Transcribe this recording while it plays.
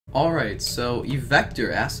Alright, so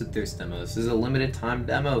EVECTOR Acid Thirst demo. This is a limited time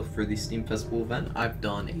demo for the Steam Festival event. I've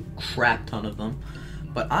done a crap ton of them,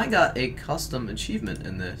 but I got a custom achievement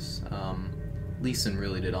in this. Leeson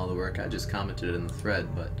really did all the work. I just commented it in the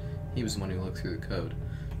thread, but he was the one who looked through the code.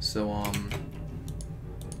 So,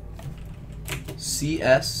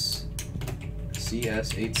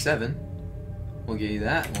 CS87 will get you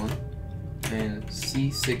that one, and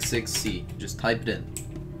C66C. Just type it in.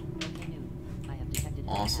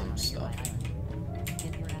 Awesome stuff.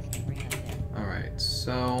 Alright,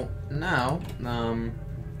 so now,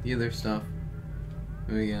 the other stuff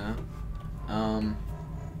we got, you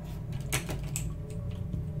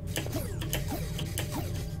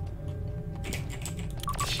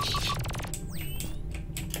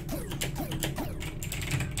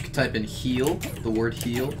can type in heal, the word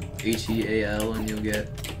heal, H-E-A-L, and you'll get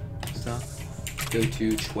stuff. Go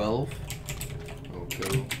to 12. Oh, go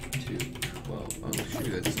to 12. Oh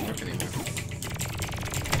shoot, that doesn't work anymore.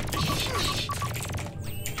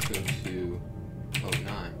 Go to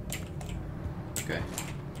 9. Okay.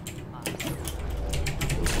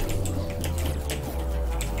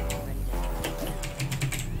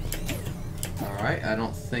 Alright, I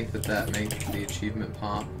don't think that makes the achievement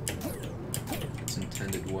pop its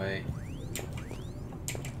intended way.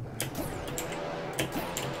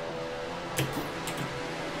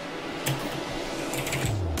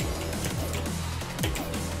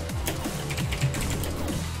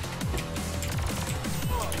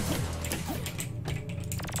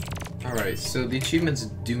 Alright, so the achievements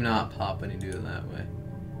do not pop when you do it that way.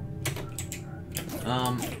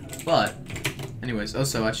 But, anyways,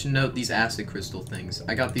 also I should note these acid crystal things.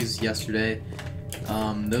 I got these yesterday.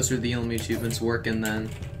 Those are the only achievements working then.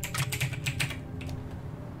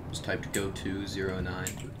 Just typed go to 09.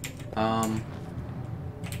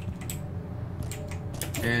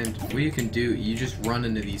 And what you can do, you just run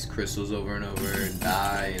into these crystals over and over and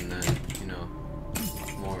die, and then, you know,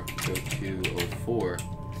 more. Go to 04.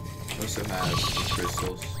 Also has some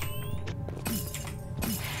crystals.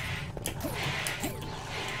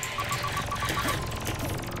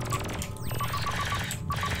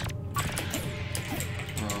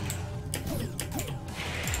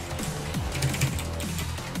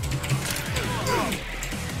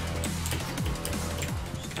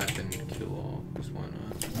 Just type in kill all, because why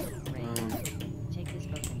not? Take this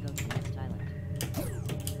boat and go to the next island.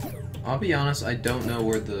 I'll be honest, I don't know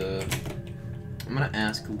where the... I'm gonna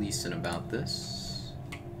ask Leeson about this.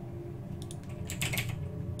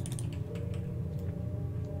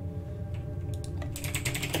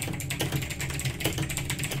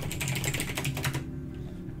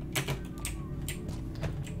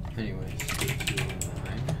 Anyways,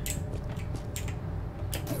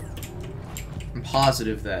 I'm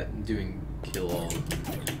positive that doing kill all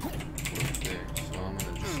works there, so I'm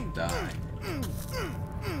gonna just die.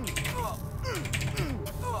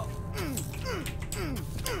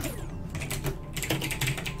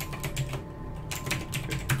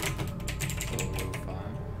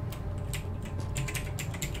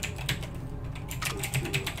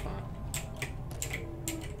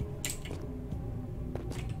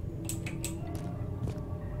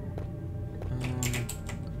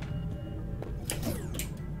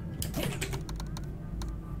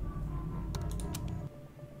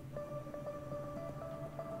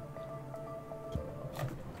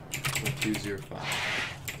 Two zero five.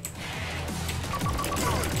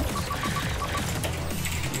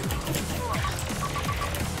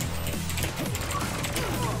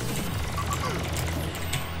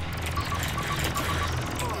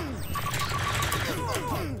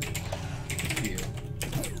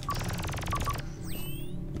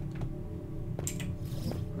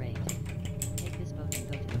 Great. Take this boat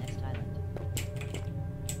and go to the next island.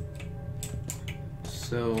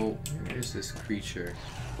 So, where's this creature?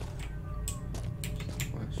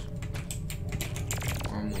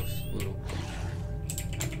 Almost little creature.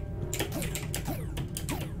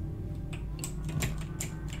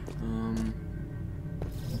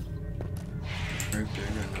 Right there, I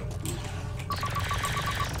got no clue.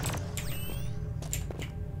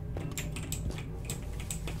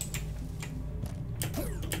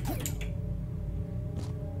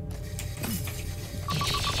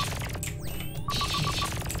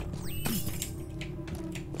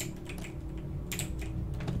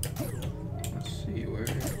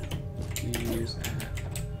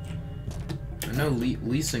 I know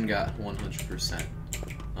Leeson got 100%.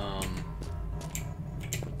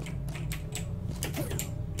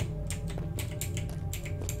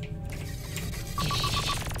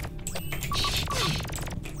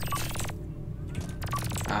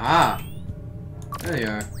 Aha! There you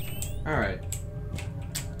are. Alright.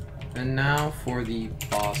 And now for the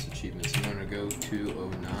boss achievements. I'm gonna go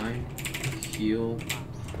to 09, heal.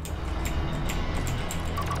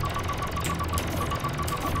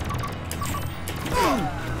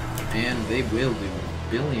 And they will do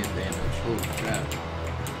a billion damage. Holy crap.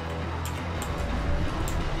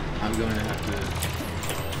 I'm going to have to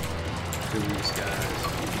kill these guys.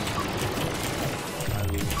 I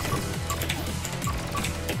lose.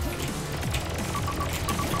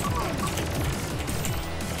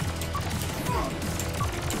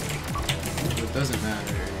 What doesn't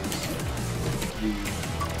matter is the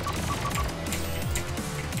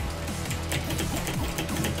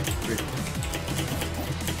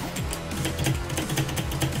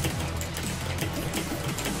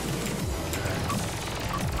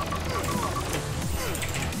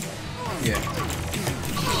yeah.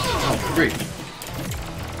 Oh, great.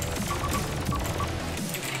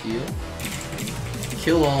 Heal.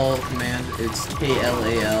 Kill all command. It's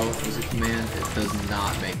KLAL as a command. It does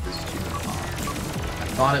not make this achievement pop. I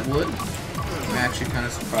thought it would. I'm actually kind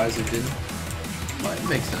of surprised it didn't. But it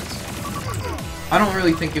makes sense. I don't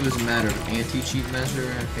really think it was a matter of anti-cheat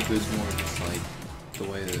measure. I think it was more just like the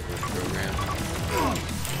way that it was programmed.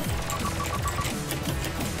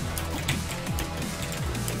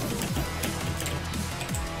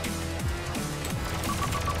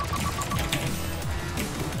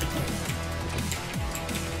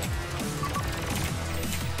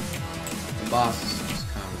 Boss is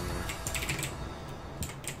kind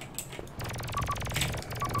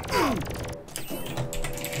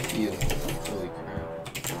of heal. Holy crap.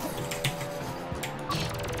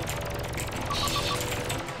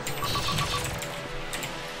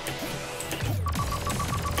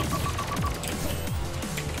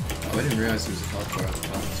 Oh, I didn't realize there was a health bar at the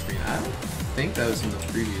top of the screen. I don't think that was in the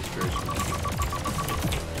previous version.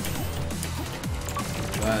 I'm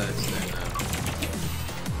glad it's there now.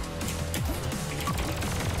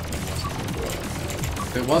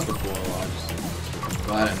 If it was before, well, I'm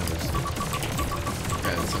glad I noticed it.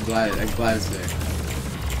 Okay, so I'm glad it's there.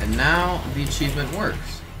 And now the achievement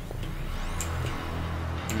works.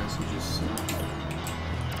 And this is just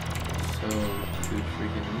so good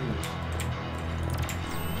freaking news.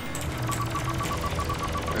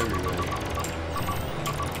 For everybody.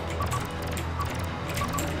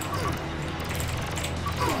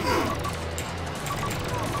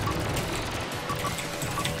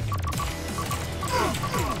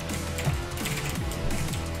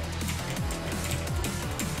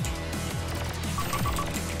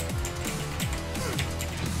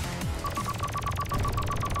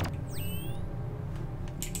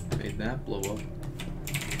 Made that blow up.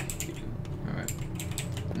 Alright.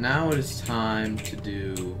 Now it is time to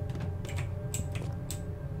do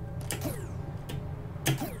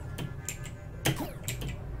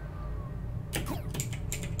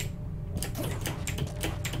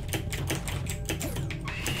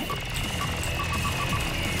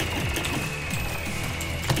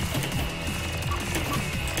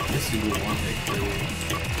this is the one that killed.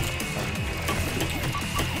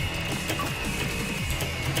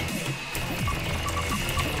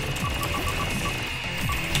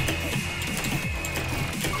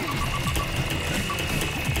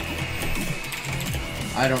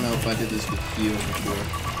 I don't know if I did this with heal before.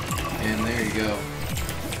 And there you go.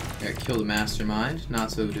 Yeah, kill the mastermind.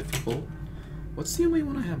 Not so difficult. What's the only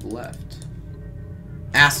one I have left?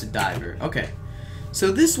 Acid Diver. Okay.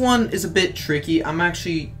 So this one is a bit tricky. I'm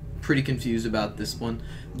actually pretty confused about this one.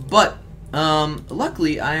 But,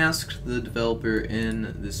 luckily I asked the developer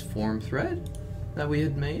in this forum thread that we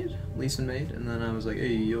had made, Lisa made, and then I was like,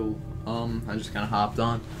 hey, yo, I just kind of hopped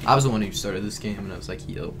on. I was the one who started this game, and I was like,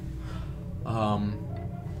 yo,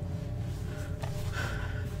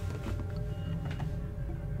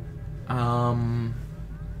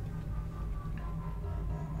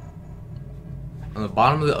 on the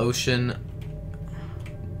bottom of the ocean,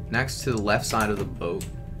 next to the left side of the boat.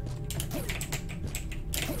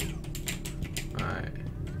 Alright.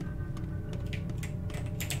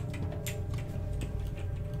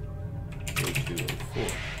 Go to 4.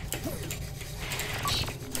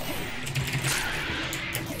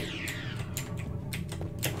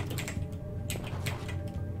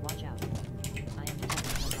 Watch out. I am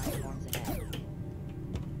detecting some life forms ahead.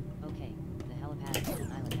 Okay, the helipad is on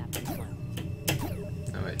an island after this one.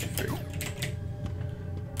 Alright, free.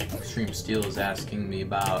 Extreme Steel is asking me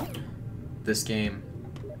about this game.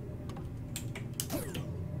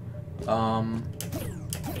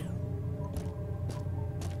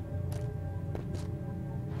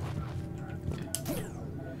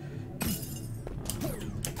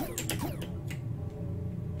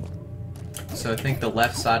 So So I think the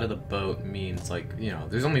left side of the boat means, like, you know,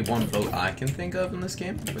 there's only one boat I can think of in this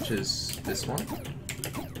game, which is this one.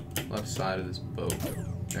 Left side of this boat.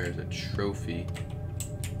 There's a trophy.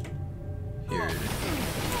 Here it is.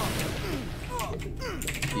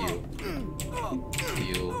 Heal.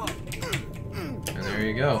 Heal. And there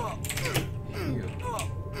you go. Heal.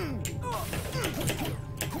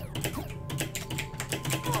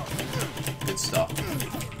 Good stuff.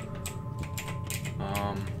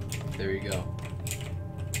 There you go.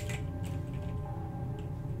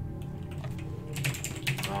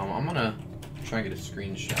 I'm gonna try and get a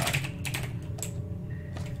screenshot.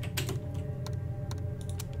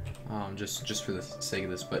 Just for the sake of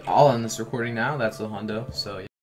this, but I'll end this recording now. That's the hundo. So yeah.